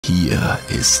Hier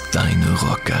ist deine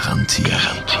Rockgarantie.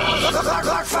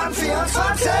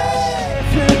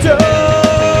 Rockfun24!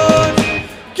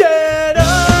 Get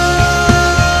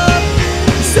up,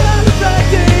 celebrate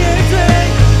the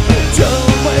evening.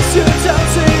 Don't waste your time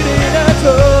sitting at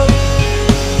home.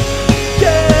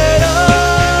 Get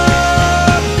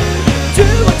up, do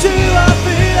what you are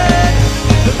feeling.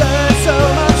 There's so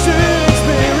much to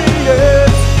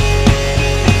experience.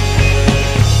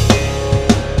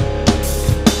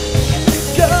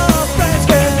 Your friends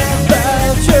can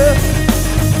about you,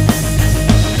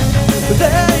 but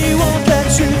they won't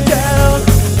let you down.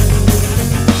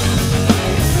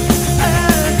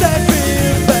 And they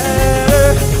feel better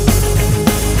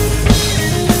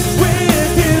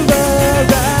with you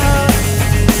around.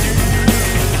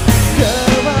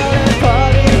 Come on and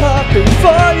party hard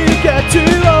before you get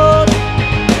too old.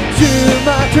 You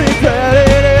might regret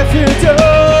it if you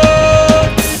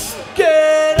don't.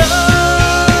 Get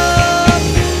up,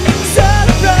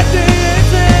 celebrate the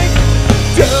evening.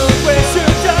 Don't waste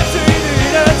your time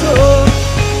sitting at home.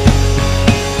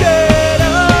 Get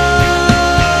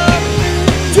up,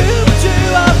 do what you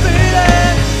are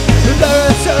feeling. There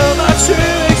is so much to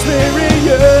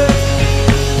experience.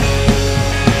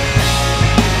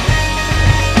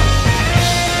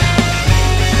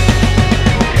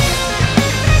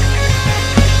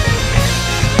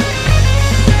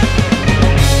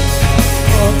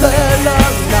 All the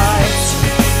long nights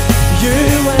you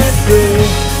went through,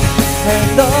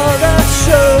 and all the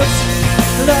shows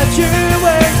that you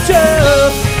went to,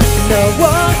 no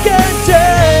one can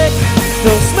take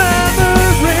those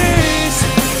memories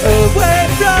away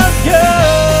from you.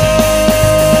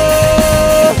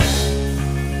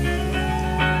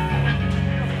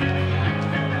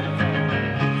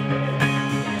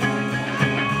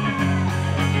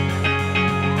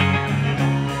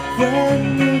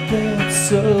 When you get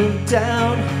so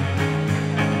down,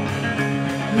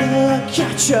 look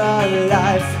at your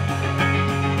life.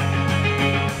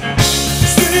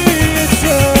 See, it's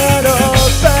not all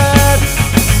bad.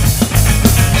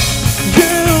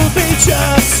 You'll be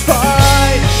just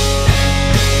fine.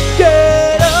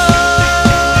 Get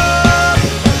up,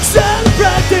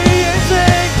 celebrate the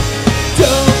evening.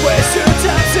 Don't waste your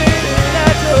time sitting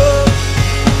at home.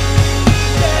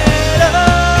 Get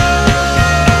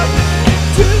up,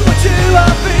 do what you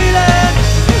are feeling.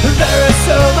 There is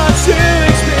so much to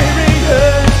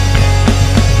experience.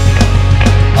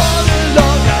 All the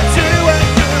long nights you went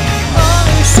through, all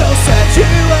the shows that you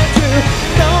went to,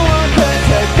 no one can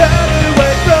take that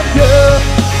away from you.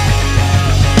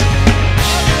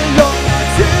 All the long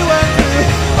nights you went through,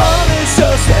 all the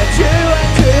shows that you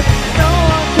went to, no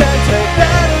one can take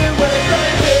that away from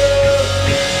you.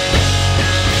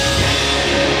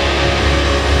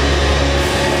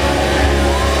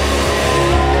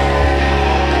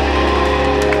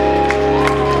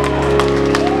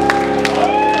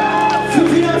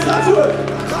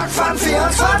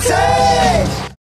 Rockfun24!